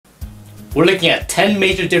we're looking at 10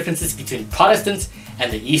 major differences between Protestants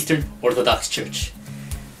and the Eastern Orthodox Church.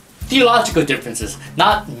 Theological differences,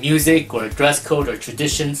 not music or dress code or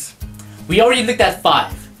traditions. We already looked at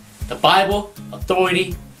 5. The Bible,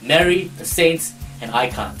 authority, Mary, the saints, and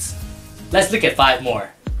icons. Let's look at 5 more.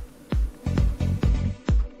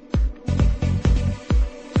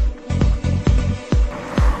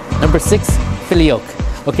 Number 6,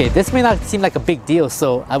 Filioque. Okay, this may not seem like a big deal,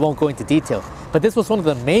 so I won't go into detail. But this was one of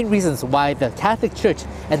the main reasons why the Catholic Church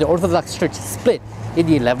and the Orthodox Church split in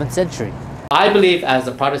the 11th century. I believe as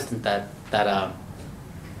a Protestant that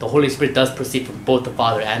the Holy Spirit does proceed from both the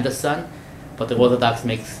Father and the Son, but the Orthodox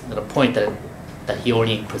makes it a point that he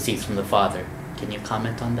only proceeds from the Father. Can you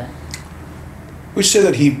comment on that? We say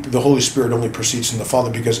that the Holy Spirit only proceeds from the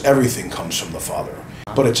Father because everything comes from the Father.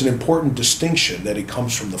 But it's an important distinction that he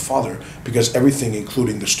comes from the Father because everything,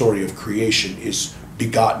 including the story of creation, is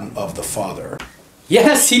begotten of the Father.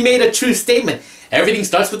 Yes, he made a true statement. Everything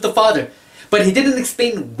starts with the Father. But he didn't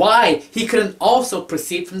explain why he couldn't also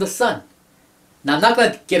proceed from the Son. Now, I'm not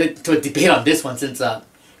going to get into a debate on this one since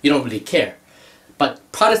you don't really care. But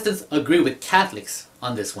Protestants agree with Catholics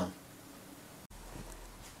on this one.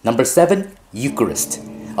 Number 7, Eucharist.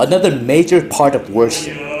 Another major part of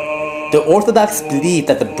worship. The Orthodox believe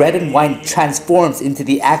that the bread and wine transforms into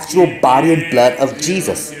the actual body and blood of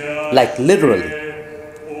Jesus, like literally.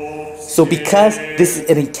 So because this is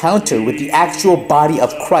an encounter with the actual body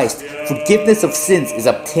of Christ, forgiveness of sins is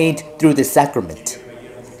obtained through this sacrament.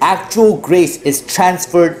 Actual grace is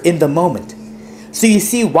transferred in the moment. So you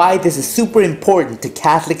see why this is super important to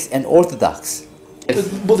Catholics and Orthodox.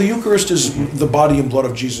 Well, the Eucharist is the body and blood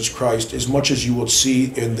of Jesus Christ, as much as you will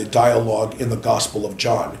see in the dialogue in the Gospel of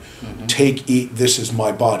John. Take, eat, this is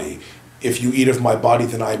my body. If you eat of my body,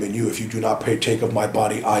 then I am in you. If you do not partake of my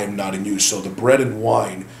body, I am not in you. So the bread and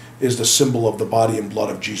wine is the symbol of the body and blood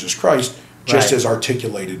of Jesus Christ, just as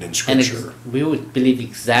articulated in Scripture. And we would believe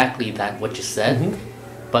exactly that, what you said.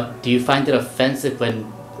 But do you find it offensive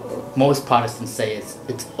when most Protestants say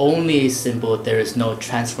it's only a symbol, there is no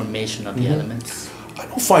transformation of the elements? I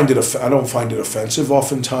don't find it offensive.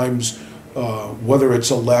 Oftentimes, whether it's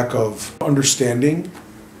a lack of understanding,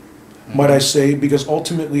 might I say, because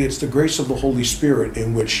ultimately it's the grace of the Holy Spirit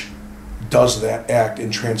in which does that act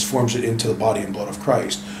and transforms it into the body and blood of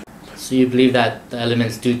Christ. So you believe that the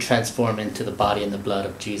elements do transform into the body and the blood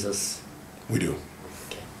of Jesus? We do.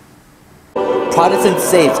 Okay. Protestants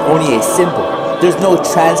say it's only a symbol. There's no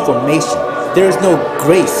transformation. There is no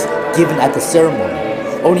grace given at the ceremony.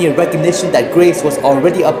 Only a recognition that grace was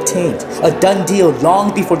already obtained, a done deal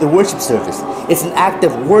long before the worship service. It's an act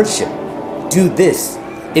of worship. Do this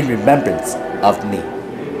in remembrance of me.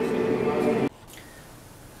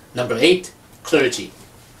 Number 8, clergy.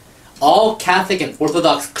 All Catholic and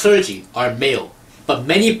Orthodox clergy are male, but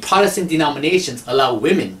many Protestant denominations allow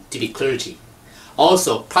women to be clergy.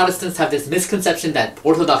 Also, Protestants have this misconception that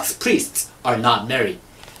Orthodox priests are not married,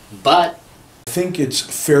 but I think it's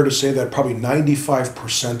fair to say that probably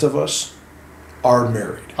 95% of us are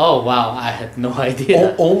married. Oh wow, I had no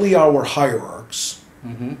idea. Only our hierarchs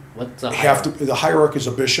What's a have to. The hierarch is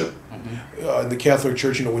a bishop. In the Catholic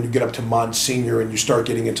Church, when you get up to Monsignor and you start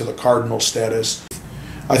getting into the cardinal status,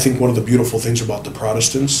 I think one of the beautiful things about the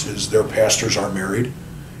Protestants is their pastors are married,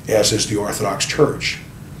 as is the Orthodox Church.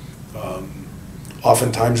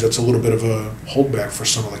 Oftentimes that's a little bit of a holdback for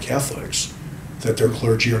some of the Catholics, that their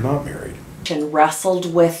clergy are not married. And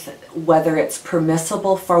wrestled with whether it's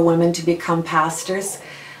permissible for women to become pastors.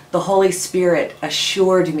 The Holy Spirit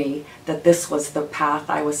assured me that this was the path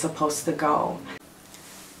I was supposed to go.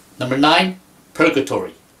 Number 9,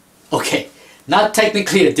 Purgatory. Okay, not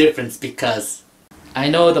technically a difference because I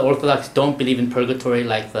know the Orthodox don't believe in purgatory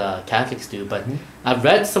like the Catholics do, but I've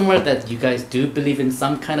read somewhere that you guys do believe in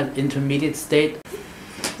some kind of intermediate state.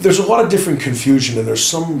 There's a lot of different confusion, and there's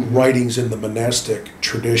some writings in the monastic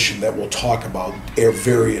tradition that will talk about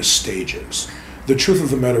various stages. The truth of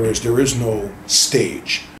the matter is there is no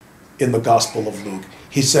stage in the Gospel of Luke.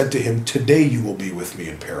 He said to him, "Today you will be with me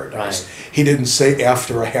in paradise." Right. He didn't say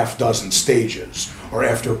after a half dozen stages, or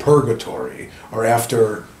after purgatory, or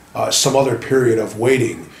after some other period of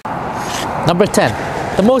waiting. Number 10,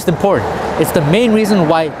 the most important. It's the main reason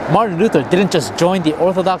why Martin Luther didn't just join the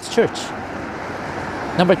Orthodox Church.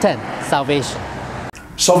 Number 10, salvation.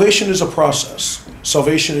 Salvation is a process.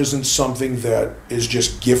 Salvation isn't something that is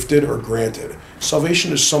just gifted or granted.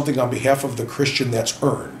 Salvation is something on behalf of the Christian that's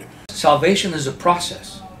earned. Salvation is a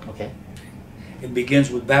process. Okay. It begins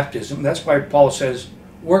with baptism. That's why Paul says,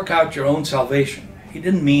 work out your own salvation. He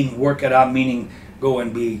didn't mean work it out, meaning go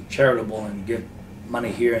and be charitable and give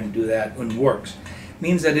money here and do that in works. It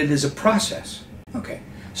means that it is a process. Okay.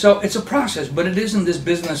 So it's a process, but it isn't this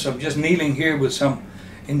business of just kneeling here with some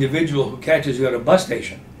individual who catches you at a bus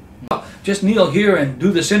station. Just kneel here and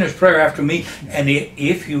do the sinner's prayer after me, and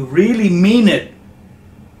if you really mean it,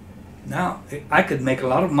 now I could make a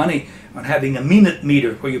lot of money on having a mean it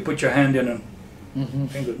meter where you put your hand in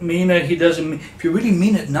and mean it, he doesn't mean. If you really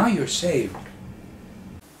mean it, now you're saved.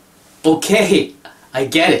 Okay, I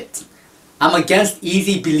get it. I'm against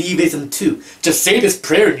easy believism too. Just say this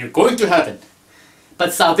prayer and you're going to heaven.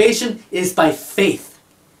 But salvation is by faith.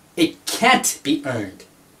 It can't be earned.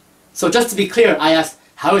 So just to be clear, I ask,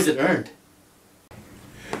 how is it earned?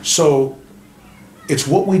 So it's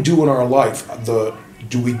what we do in our life.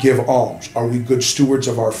 Do we give alms? Are we good stewards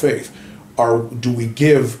of our faith? Do we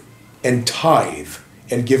give and tithe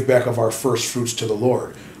and give back of our first fruits to the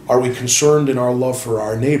Lord? Are we concerned in our love for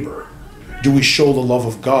our neighbor? Do we show the love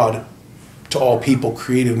of God to all people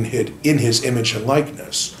created in His image and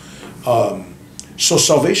likeness? So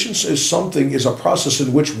salvation is a process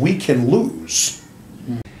in which we can lose.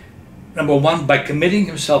 Number one, by committing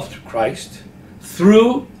himself to Christ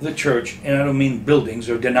through the church, and I don't mean buildings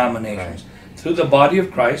or denominations, through the body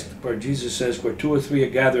of Christ, where Jesus says, where 2 or 3 are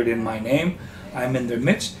gathered in my name, I'm in their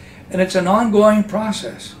midst. And it's an ongoing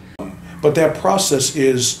process. But that process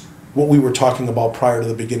is what we were talking about prior to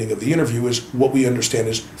the beginning of the interview, is what we understand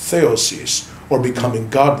as theosis, or becoming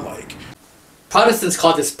godlike. Protestants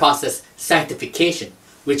call this process sanctification,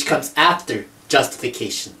 which comes after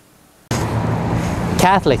justification.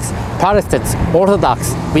 Catholics, Protestants,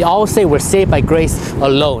 Orthodox, we all say we're saved by grace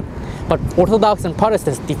alone. But Orthodox and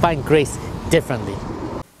Protestants define grace differently.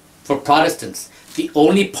 For Protestants, the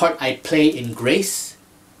only part I play in grace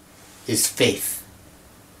is faith.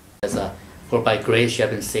 For by grace you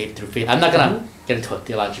have been saved through faith. I'm not going to get into a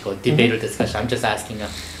theological debate or discussion. I'm just asking,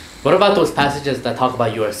 what about those passages that talk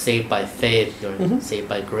about you are saved by faith, you're saved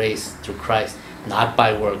by grace through Christ, not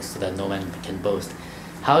by works, so that no man can boast?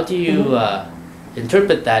 How do you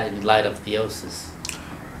interpret that in light of theosis?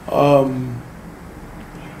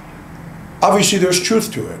 Obviously there's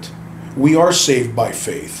truth to it. We are saved by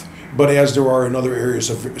faith, but as there are in other areas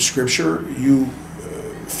of Scripture,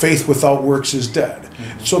 faith without works is dead.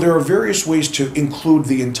 So there are various ways to include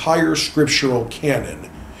the entire scriptural canon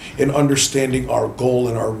in understanding our goal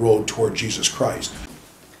and our road toward Jesus Christ.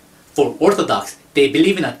 For Orthodox, they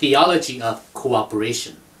believe in a theology of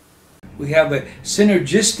cooperation. We have a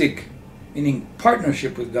synergistic, meaning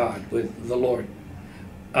partnership with God, with the Lord.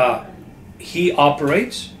 He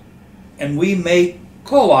operates, and we may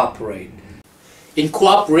cooperate. In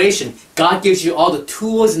cooperation, God gives you all the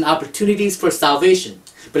tools and opportunities for salvation,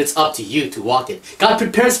 but it's up to you to walk it. God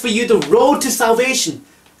prepares for you the road to salvation,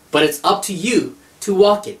 but it's up to you to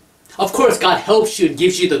walk it. Of course, God helps you and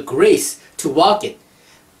gives you the grace to walk it.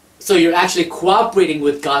 So you're actually cooperating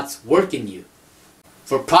with God's work in you.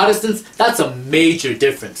 For Protestants, that's a major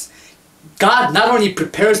difference. God not only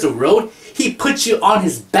prepares the road, He puts you on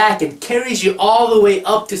His back and carries you all the way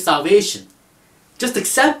up to salvation. Just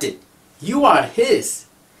accept it. You are His.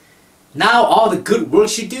 Now all the good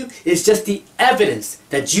works you do is just the evidence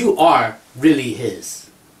that you are really His.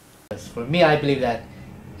 For me, I believe that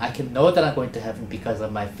I can know that I'm going to heaven because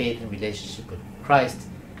of my faith and relationship with Christ,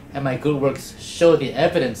 and my good works show the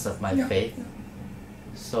evidence of my faith.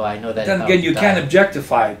 So I know that. Then again, you can't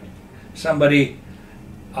objectify somebody.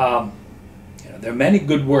 There are many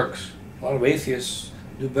good works. A lot of atheists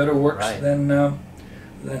do better works than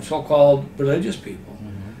so-called religious people.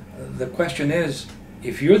 The question is,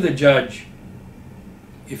 if you're the judge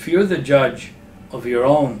of your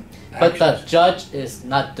own actions, but the judge is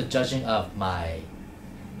not the judging of my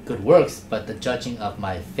good works, but the judging of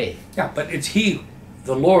my faith. Yeah, but it's He,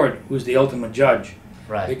 the Lord, who's the ultimate judge.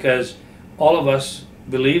 Right. Because all of us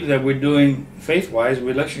believe that we're doing, faith-wise,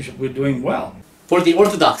 relationship, we're doing well. For the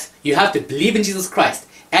Orthodox, you have to believe in Jesus Christ,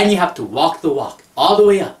 and you have to walk the walk, all the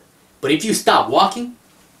way up. But if you stop walking,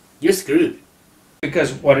 you're screwed.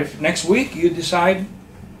 Because what if next week you decide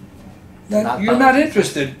that you're not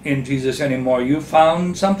interested in Jesus anymore? You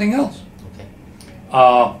found something else. Okay.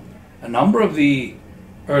 A number of the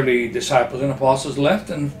early disciples and apostles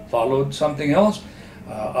left and followed something else.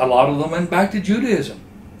 A lot of them went back to Judaism.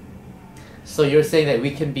 So you're saying that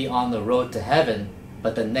we can be on the road to heaven,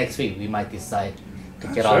 but the next week we might decide to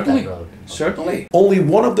get off that road. Certainly. Only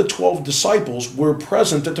one of the 12 disciples were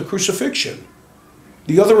present at the crucifixion.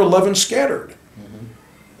 The other 11 scattered.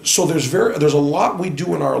 So there's a lot we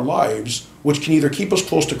do in our lives which can either keep us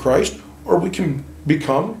close to Christ, or we can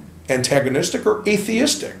become antagonistic or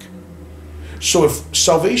atheistic. So if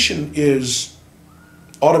salvation is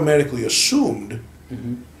automatically assumed,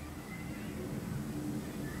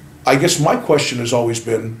 I guess my question has always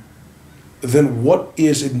been, then what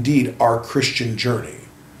is indeed our Christian journey?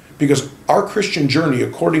 Because our Christian journey,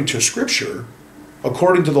 according to Scripture,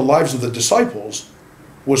 according to the lives of the disciples,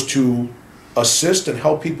 was to assist and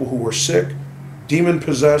help people who were sick,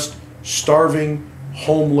 demon-possessed, starving,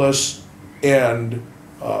 homeless, and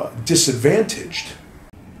disadvantaged.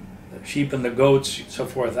 The sheep and the goats, so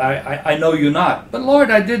forth. I know you not. But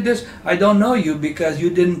Lord, I did this. I don't know you because you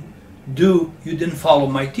didn't follow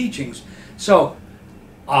my teachings. So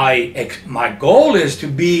my goal is to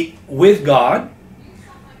be with God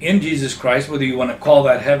in Jesus Christ, whether you want to call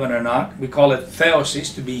that heaven or not. We call it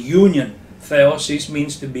theosis, to be union. Theosis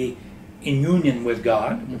means to be in union with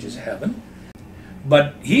God, which is heaven.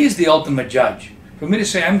 But He is the ultimate judge. For me to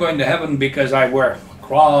say I'm going to heaven because I wear a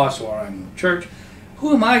cross or I'm in church,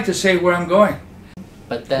 who am I to say where I'm going?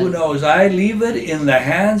 But then, Who knows? I leave it in the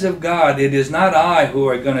hands of God. It is not I who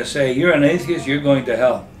are going to say, you're an atheist, you're going to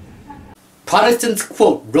hell. Protestants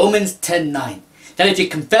quote Romans 10:9, that if you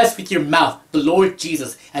confess with your mouth the Lord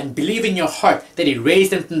Jesus and believe in your heart that He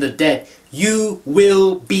raised Him from the dead, you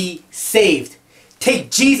will be saved.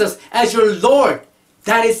 Take Jesus as your Lord.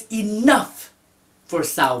 That is enough for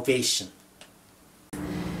salvation.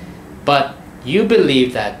 but you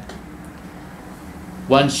believe that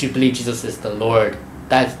once you believe Jesus is the Lord,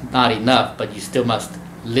 that's not enough, but you still must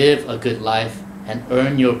live a good life and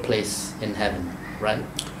earn your place in heaven, right?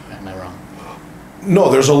 Am I wrong?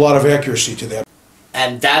 No, there's a lot of accuracy to that.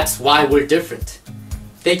 And that's why we're different.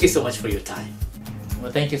 Thank you so much for your time.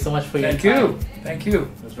 Well, thank you so much for your Thank time. you. Thank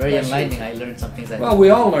you. It was very enlightening. I learned some things. Well, we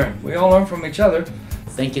all learn. We all learn from each other.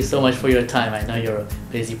 Thank you so much for your time. I know you're a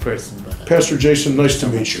busy person, but Pastor Jason, nice to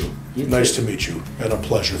meet you. You Nice too. to meet you, and a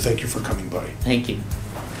pleasure. Thank you for coming by. thank you.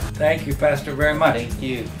 Thank you, Pastor, very much. Thank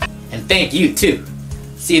you. And thank you too.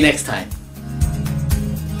 See you next time.